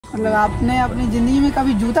मतलब आपने अपनी जिंदगी में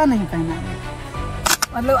कभी जूता नहीं पहना है?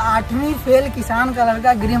 मतलब 8वीं फेल किसान का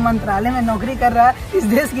लड़का गृह मंत्रालय में नौकरी कर रहा है, इस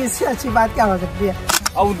देश की इससे अच्छी बात क्या हो सकती है?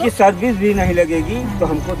 और उनकी सर्विस भी नहीं लगेगी तो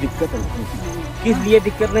हमको दिक्कत नहीं है। किस लिए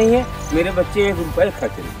दिक्कत नहीं है? मेरे बच्चे 1 रुपये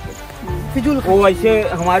खर्च नहीं फिजूल वो ऐसे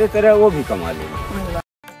हमारे तरह वो भी कमा लेंगे।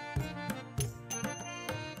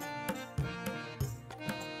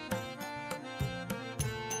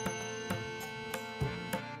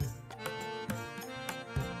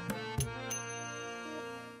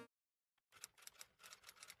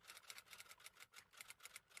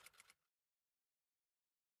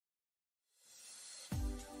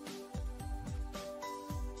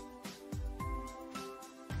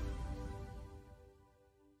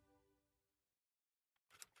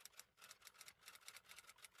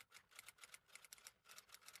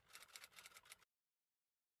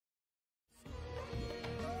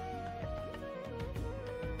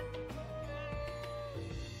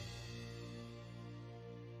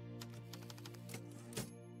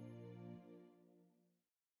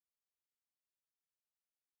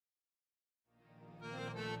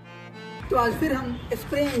 तो आज फिर हम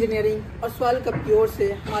स्प्रे इंजीनियरिंग और सॉइल कप की ओर से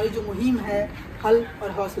हमारी जो मुहिम है हल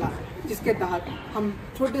और हौसला, जिसके तहत हम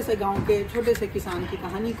छोटे से गांव के छोटे से किसान की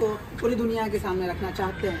कहानी को पूरी दुनिया के सामने रखना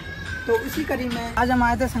चाहते हैं। तो इसी कड़ी में आज हम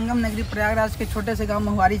आए थे संगम नगरी प्रयागराज के छोटे से गांव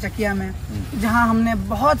महुआरी चकिया में, जहां हमने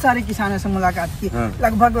बहुत सारे किसानों से मुलाकात की,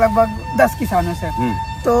 लगभग 10 किसानों से।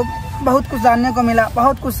 तो बहुत कुछ जानने को मिला,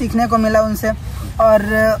 बहुत कुछ सीखने को मिला उनसे, और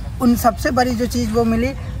उन सबसे बड़ी जो चीज़ वो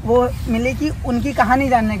मिली कि उनकी कहानी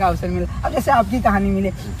जानने का अवसर मिला। अब जैसे आपकी कहानी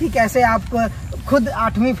मिले कि कैसे आप खुद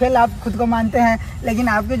 8वीं फेल आप खुद को मानते हैं, लेकिन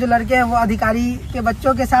आपके जो लड़के हैं वो अधिकारी के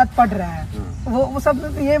बच्चों के साथ पढ़ रहे हैं। वो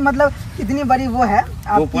सब ये मतलब कितनी बड़ी वो है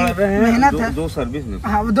आपकी मेहनत है। 2 सर्विस में,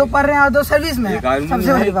 हाँ, 2 पढ़ रहे हैं और 2 सर्विस में है।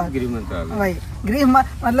 सबसे बड़ी बात वही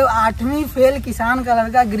मतलब 8वीं फेल किसान का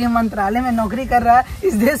लड़का गृह मंत्रालय में नौकरी कर रहा है,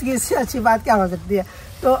 इस देश की इससे अच्छी बात क्या हो सकती है?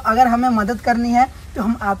 तो अगर हमें मदद करनी है तो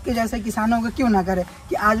हम आपके जैसे किसानों को क्यों ना करें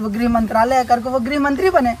कि आज वो गृह मंत्रालय करके वो गृह मंत्री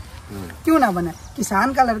बने, क्यों ना बने?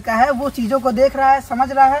 किसान का लड़का है, वो चीजों को देख रहा है,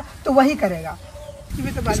 समझ रहा है, तो वही करेगा।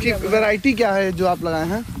 तो इसकी वैरायटी क्या है जो आप लगाए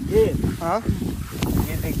हैं? ये हाँ,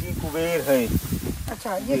 ये देखिए कुबेर है।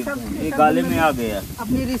 अच्छा, ये सब गाले में आ गया,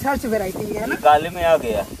 अपनी रिसर्च वैरायटी है ना? गाले में आ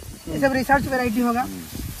गया, ये सब रिसर्च वैरायटी होगा।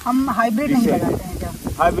 हम हाइब्रिड नहीं लगाते हैं क्या?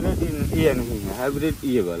 हाइब्रिड ये नहीं है, हाइब्रिड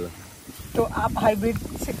ये वाला। तो आप हाइब्रिड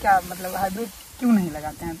से क्या मतलब, हाइब्रिड क्यों नहीं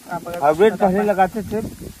लगाते हैं? आप अगर हाइब्रिड पहले लगाते थे,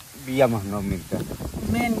 बिया महंगा मिलता है,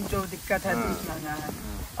 मेन जो दिक्कत है महंगा है।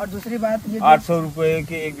 और दूसरी बात ये 800 रुपए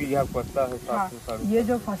के 1 बीघा पड़ता है। हाँ, ये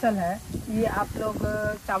जो फसल है ये आप लोग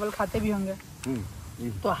चावल खाते भी होंगे,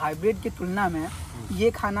 तो हाइब्रिड की तुलना में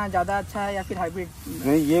ये खाना ज्यादा अच्छा है या फिर हाइब्रिड?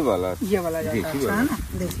 नहीं, ये वाला ज्यादा अच्छा है ना,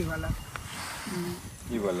 देसी वाला।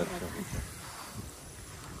 ये वाला अच्छा है।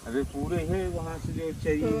 अरे पूरे है वहाँ से जो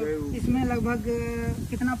चरी है। इसमें लगभग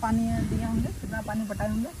कितना पानी दिए होंगे, कितना पानी पटाए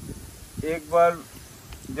होंगे? एक बार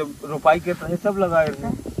जब रोपाई के पहले सब लगाए थे,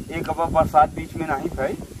 एक बार बरसात बीच में नहीं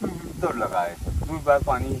थी तो लगाए थे, 2 बार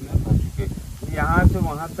पानी में भर चुके। यहाँ से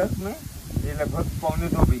वहाँ तक में ये लगभग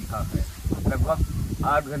 1.25 बीघा है, लगभग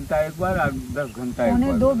 8 घंटा एक बार, 10 घंटा एक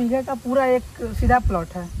बार। 2 बीघे का पूरा एक सीधा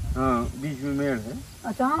प्लॉट है? हाँ, बीच में मेड़ है।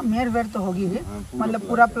 अच्छा, हाँ, मेड़ वेड़ तो होगी ही, मतलब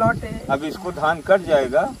पूरा प्लॉट है। अब इसको धान कट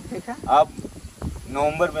जाएगा, ठीक है। आप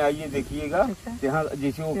नवंबर में आइए, देखिएगा यहाँ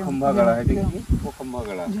जैसे वो खंभा गड़ा है, देखिए वो खंभा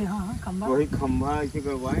गड़ा है, हाँ, खंभा, वही खंभा ऐसे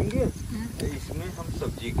करवाएंगे, तो इसमें हम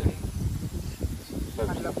सब्जी करेंगे,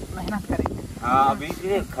 मतलब मेहनत करेंगे। हाँ, अभी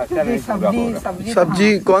से खर्चा नहीं पूरा हो रहा।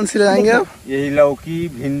 सब्जी कौन सी लगाएंगे आप? यही लौकी,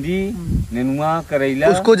 भिंडी, नेनुआ, करेला।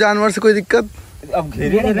 उसको जानवर से कोई दिक्कत? अब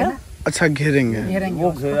घेरेंगे ना। अच्छा, घेरेंगे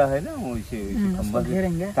वो घेरा है ना, वो इसे खंभा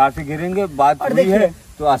घेरेंगे, तार से घेरेंगे। बात हुई है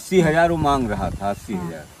तो 80,000 वो मांग रहा था,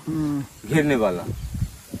 80,000 घेरने वाला।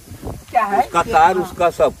 क्या है उसका तार, उसका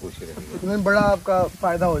सब कुछ रहेगा। बड़ा आपका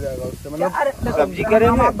फायदा हो जाएगा उससे, मतलब सब्जी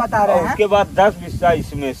करेंगे। बता रहे हैं। उसके बाद 10 बिस्सा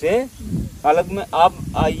इसमें से अलग में आप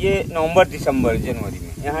आइए, नवंबर, दिसंबर, जनवरी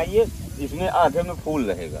में यहाँ आइए, इसमें आधे में फूल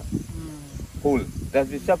रहेगा, फूल 10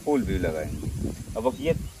 बिस्सा फूल भी लगाएंगे। अब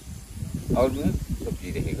ये और में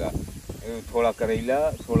सब्जी रहेगा, थोड़ा करेला,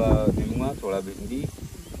 थोड़ा नेनुआ, थोड़ा भिंडी,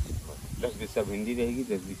 10 बिस्सा भिंडी रहेगी,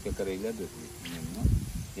 10 बिस्सा करेला, 10 बिस्सा नेनुआ,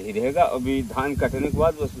 यही रहेगा। अभी धान कटने के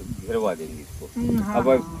बाद बस घेरवा देंगे इसको। अब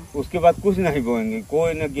उसके बाद कुछ नहीं बोएंगे,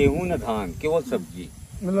 कोई न गेहूं न धान, केवल सब्जी।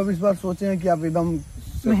 मतलब इस बार सोचे हैं कि आप एकदम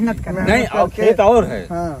मेहनत करना नहीं, और खेत और है।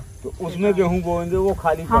 हाँ, तो उसमें गेहूं बोएंगे, वो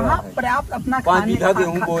खाली पड़ा है। पर्याप्त अपना 5 बीघा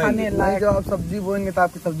गेहूं बोएंगे। जब आप सब्जी बोएंगे तो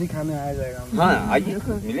आपकी सब्जी खाने आ जाएगा। हाँ, आइए,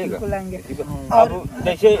 मिलेगा। लाएंगे। अब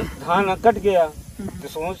जैसे धान कट गया तो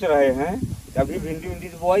सोच रहे हैं अभी भिंडी उंडी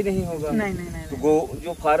तो बोआई नहीं होगा। नहीं। तो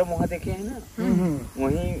जो फार्म वहाँ देखे हैं ना,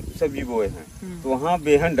 वहीं सब्जी बोए हैं, तो वहाँ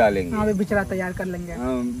बेहन डालेंगे। हाँ, बिचड़ा तैयार कर लेंगे।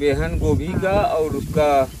 बेहन गोभी का और उसका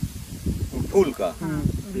फूल का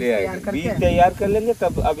ले आएंगे, बीज तैयार कर लेंगे।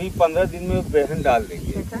 तब अभी 15 दिन में बेहन डाल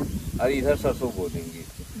देंगे और इधर सरसों बो देंगे।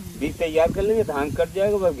 बीज तैयार कर लेंगे, धान कट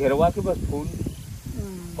जाएगा, बस घेरवा के बस फूल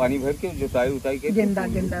पानी भर के जुताई उताई के गेंदा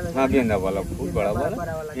हाँ, गेंदा वाला फूल बड़ा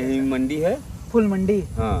वाला। यही मंडी है, फूल मंडी।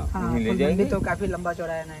 हाँ, वहीं ले जाएंगे। तो काफी लंबा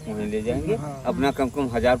चौड़ा है। वहीं ले जाएंगे। अपना कम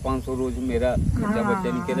 1500 रोज मेरा खर्चा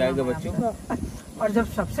बच्चा निकल आएगा बच्चों का। और जब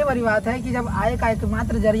सबसे बड़ी बात है कि जब आय का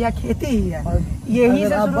एकमात्र जरिया खेती ही है, यही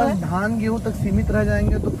से शुरू है। धान गेहूँ तक सीमित रह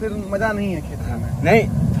जाएंगे तो फिर मजा नहीं है खेती में। नहीं,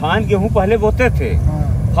 धान गेहूँ पहले बोते थे,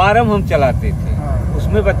 फार्म हम चलाते थे,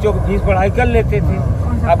 उसमें बच्चों की फीस पढ़ाई कर लेते थे।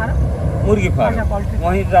 अब मुर्गी फार्म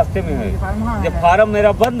वहीं रास्ते में है। जब फार्म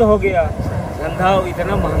मेरा बंद हो गया, धंधा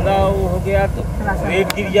इतना महंगा हो गया तो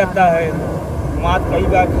रेट गिर जाता है, मात कई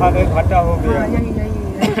बार खा गए, घाटा हो गया।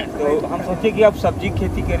 तो हम सोचे कि अब सब्जी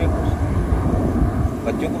खेती करें, कुछ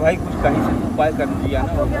बच्चों को भाई कुछ कहीं से उपाय कर दिया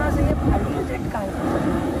ना।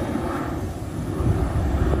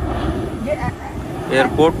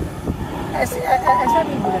 एयरपोर्ट ऐसा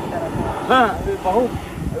भी लगता है। हाँ, बहुत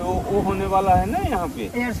वो होने वाला है ना यहाँ पे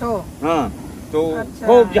एयर शो। हाँ, तो अच्छा।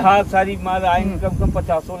 खूब जहाज सारी माल आएंगे, कम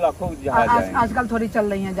 50 लाखों जहाज आएंगे। आजकल थोड़ी चल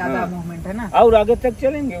रही है, ज्यादा मूवमेंट है ना। और आगे तक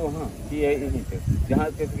चलेंगे वहाँ, यहीं तक जहाँ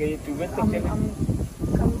तक ट्यूबवेल तक चलेंगे।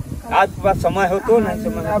 आज के बाद समय हो तो नहीं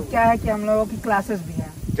समय। अब क्या है कि हम लोगों की क्लासेस भी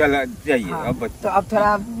है। चला जाइए। हाँ, अब तो अब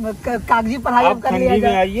थोड़ा कागजी पढ़ाई आप कर लिया ठंडी में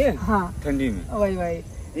जाए। आइए। हाँ, ठंडी में वही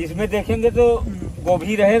इसमें देखेंगे तो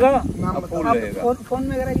गोभी रहेगा और फूल रहेगा। फोन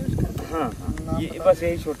में वगैरह यूज करते हैं। हाँ, ये बस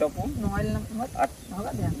यही छोटा फोन। मोबाइल नंबर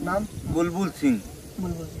होगा ध्यान। नाम बुलबुल सिंह।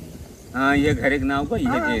 बुलबुल सिंह। हाँ, ये घर एक नाव का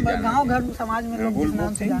गाँव घर समाज में लोग जिस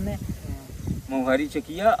नाम से जाने। मोहारी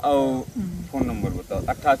चकिया। और फोन नंबर बताओ।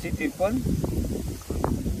 8853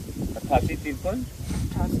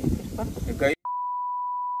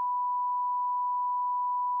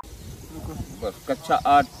 बस कक्षा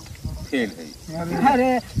 8 फेल है। अरे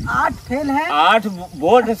 8 फेल है। 8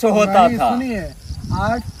 बोर्ड से होता था। सुनिए,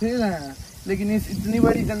 8 फेल हैं, लेकिन इस इतनी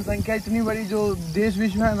बड़ी जनसंख्या, इतनी बड़ी जो देश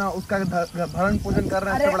विश्व है ना, उसका भरण पोषण कर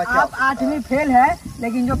रहे हैं। अरे आप 8वीं फेल है,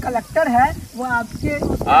 लेकिन जो कलेक्टर है वो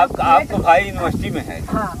आपका भाई यूनिवर्सिटी में है।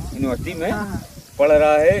 हाँ, यूनिवर्सिटी में पढ़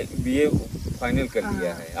रहा है, बीए फाइनल कर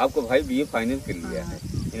लिया है। आपका भाई बीए फाइनल कर लिया है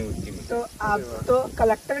यूनिवर्सिटी में। तो आप तो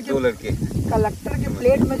कलेक्टर के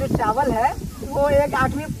प्लेट में जो चावल है वो एक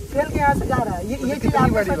 8वीं फेल के यहाँ से जा रहा है। ये चीज आप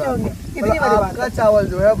सोचे होंगे कितनी बड़ी बात है। आपका चावल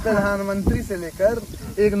जो है प्रधानमंत्री से लेकर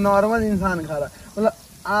एक नॉर्मल इंसान खा रहा है, मतलब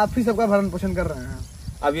आप ही सबका भरण पोषण कर रहे हैं।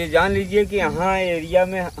 अब ये जान लीजिए कि यहाँ एरिया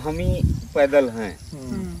में हम ही पैदल हैं,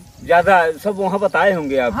 ज्यादा सब वहाँ बताए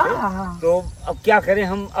होंगे आपसे। हाँ। तो अब क्या करें,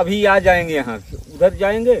 हम अभी आ जाएंगे यहाँ, उधर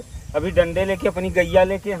जाएंगे, अभी डंडे लेके अपनी गैया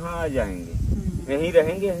लेके यहाँ आ जाएंगे, यहीं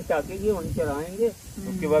रहेंगे, यहीं ताकेंगे, वहीं चराएंगे।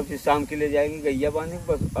 उसके बाद फिर शाम के लिए जाएंगे, गैया बांधेंगे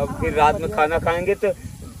बस। अब फिर रात में खाना खाएंगे। तो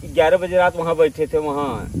 11 बजे रात वहाँ बैठे थे।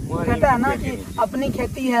 वहाँ कहता है ना कि अपनी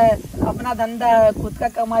खेती है, अपना धंधा है, खुद का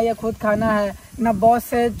कमाई है, खुद खाना है, न बॉस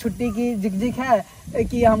से छुट्टी की झिकझिक है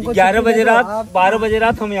कि हमको 11 बजे रात 12 बजे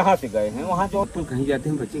रात हम यहाँ से गए हैं। वहाँ जो तो कहीं जाते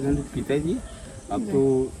हैं बच्चे घर पिताजी, अब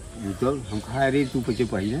तो चल हम खा रहे, तू बच्चे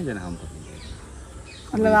पहले जरा हम।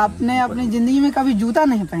 मतलब आपने अपनी जिंदगी में कभी जूता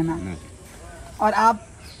नहीं पहना और आप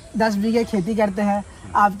 10 बीघे खेती करते हैं,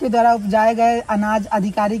 आपके द्वारा उपजाए गए अनाज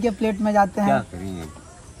अधिकारी के प्लेट में जाते हैं। क्या करें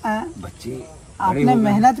बच्चे, आपने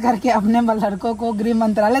मेहनत करके अपने लड़कों को गृह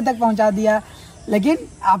मंत्रालय तक पहुंचा दिया, लेकिन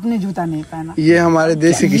आपने जूता नहीं पहना। ये हमारे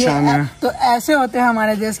देश के किसान हैं। तो ऐसे होते हैं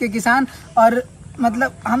हमारे देश के किसान। और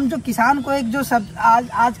मतलब हम जो किसान को एक जो सब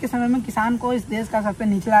आज के समय में किसान को इस देश का सबसे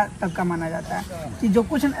निचला तबका माना जाता है कि जो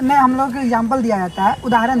कुछ नहीं, हम लोग को एग्जाम्पल दिया जाता है,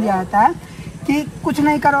 उदाहरण दिया जाता है कि कुछ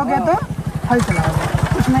नहीं करोगे तो हल चलाओगे,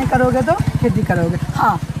 कुछ नहीं करोगे तो खेती करोगे।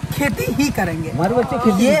 हाँ, खेती ही करेंगे हमारे बच्चे,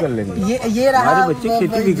 खेती कर लेंगे। ये रहा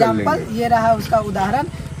एग्जाम्पल, ये रहा उसका उदाहरण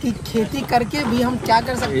कि खेती करके भी हम क्या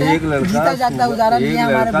कर सकते हैं। जीता जाता उदाहरण ये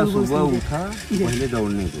हमारे बुलबुल सिंह उठा पहले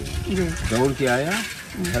दौड़ने को, दौड़ के आया,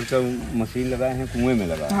 घर का मशीन लगाए हैं, कुएं में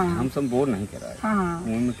लगाया। हाँ। हम सब बोर नहीं कराए। हाँ।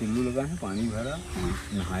 कुएं में टुल्लू लगाए हैं, पानी भरा। हाँ।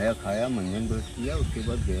 नहाया खाया, मंजन ब्रश किया, उसके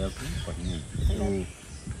बाद गया पढ़ने। तो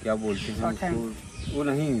क्या बोलते हैं उसको, वो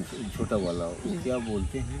नहीं छोटा वाला, वो क्या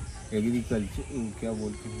बोलते हैं, एग्रीकल्चर, क्या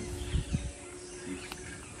बोलते हैं,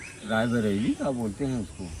 रायबरेली क्या बोलते हैं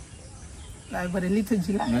उसको। रायबरेली तो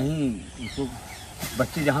जिला नहीं, उसको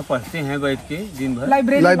बच्चे जहाँ पढ़ते हैं बैठ के दिन भर,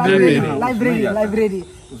 लाइब्रेरी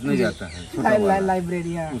उसमें जाता है,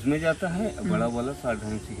 लाइब्रेरी उसमें जाता है। बड़ा वाला शॉर्ट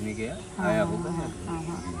हैंड सीखने गया, आया होगा।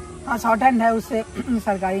 हाँ, शॉर्ट हैंड है, उससे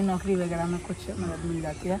सरकारी नौकरी वगैरह में कुछ मदद मिल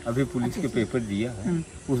जाती है। अभी पुलिस के पेपर दिया है,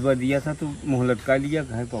 उस बार दिया था तो मुँह लटका लिया,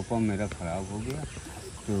 घर पापा मेरा खराब हो गया,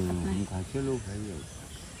 तो चलो भाई।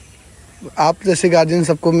 आप जैसे गार्जियन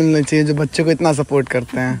सबको मिलना चाहिए जो बच्चे को इतना सपोर्ट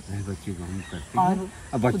करते हैं। बच्चे को हम करते हैं,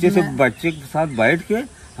 अब बच्चे के साथ बैठ के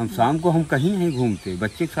हम शाम को हम कहीं नहीं घूमते,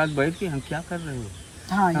 बच्चे के साथ बैठ के हम क्या कर रहे हो।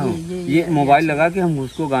 हाँ, ये मोबाइल लगा के हम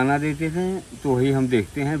उसको गाना देते थे तो वही हम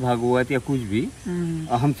देखते हैं, भागवत या कुछ भी।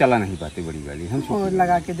 हम चला नहीं पाते बड़ी गाड़ी, हम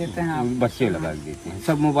लगा के देते हैं, बच्चे लगा के देते हैं।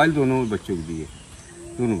 सब मोबाइल दोनों बच्चों को दिए,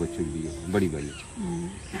 दोनों बच्चों को दिए, बड़ी वाली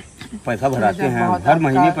पैसा भराते हैं, हर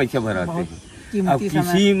महीने पैसा भराते हैं। अब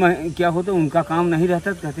किसी क्या होता है, उनका काम नहीं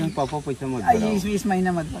रहता, कहते हैं पापा पैसा मत भराओ, इस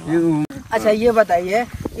महीने मत भराओ। अच्छा, ये बताइए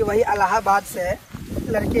कि वही इलाहाबाद से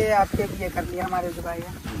लड़के आपके ये कर लिया, हमारे जो भाई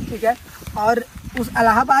है, ठीक है, और उस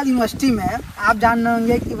इलाहाबाद यूनिवर्सिटी में आप जान रहे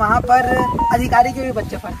होंगे कि वहाँ पर अधिकारी के भी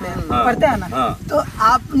बच्चे पढ़ते हैं, पढ़ते हैं ना। तो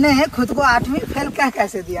आपने खुद को 8वीं फेल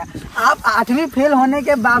कैसे दिया? आप 8वीं फेल होने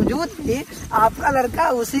के बावजूद भी आपका लड़का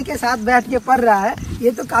उसी के साथ बैठ के पढ़ रहा है,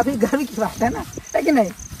 ये तो काफी गर्व की बात है ना, है कि नहीं?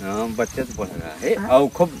 बच्चा तो पढ़ रहा है, और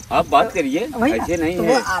खूब आप बात करिए, ऐसे नहीं तो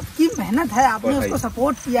है। आपकी मेहनत है, आपने उसको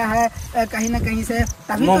सपोर्ट किया है कहीं ना कहीं से,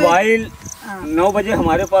 तभी मोबाइल 9 बजे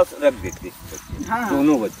हमारे पास रख देते बच्चे,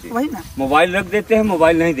 दोनों बच्चे वही ना, मोबाइल रख देते हैं,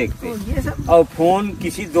 मोबाइल नहीं देखते। तो ये सब, और फोन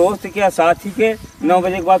किसी दोस्त के या साथी के 9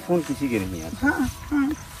 बजे के बाद फोन किसी के नहीं आता।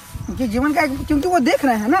 क्योंकि जीवन का, क्योंकि वो देख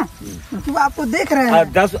रहे हैं ना, क्योंकि वो आपको देख रहे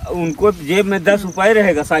हैं। 10 उनको जेब में 10 रुपए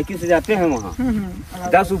रहेगा, साइकिल से जाते हैं वहाँ,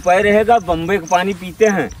 10 रुपए रहेगा, बम्बे का पानी पीते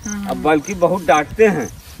हैं, अब बल्कि बहुत डांटते हैं,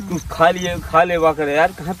 तू खा लेवा करे।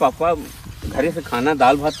 यार कहाँ पापा, घरे से खाना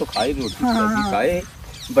दाल भात तो खाए, रोटी सब्जी खाए,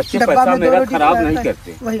 बच्चे पैसा मेरा खराब नहीं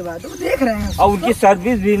करते। वही बात वो देख रहे हैं, और उनकी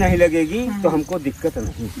सर्विस भी नहीं लगेगी तो हमको दिक्कत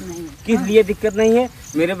नहीं। किस लिए दिक्कत नहीं है?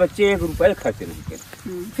 मेरे बच्चे 1 रुपए खर्च नहीं करते,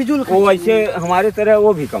 फिजूल वो ऐसे हमारे तरह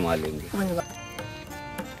वो भी कमा लेंगे।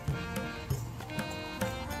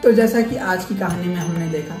 तो जैसा कि आज की कहानी में हमने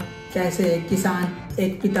देखा कैसे एक किसान,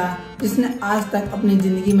 एक पिता जिसने आज तक अपनी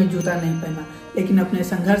जिंदगी में जूता नहीं पहना, लेकिन अपने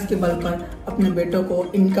संघर्ष के बल पर अपने बेटों को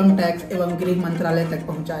इनकम टैक्स एवं गृह मंत्रालय तक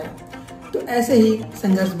पहुंचाया। तो ऐसे ही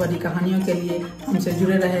संघर्ष भरी कहानियों के लिए हमसे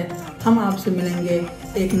जुड़े रहे। हम आपसे मिलेंगे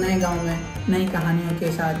एक नए गांव में नई कहानियों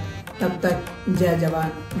के साथ। तब तक जय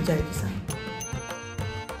जवान जय किसान।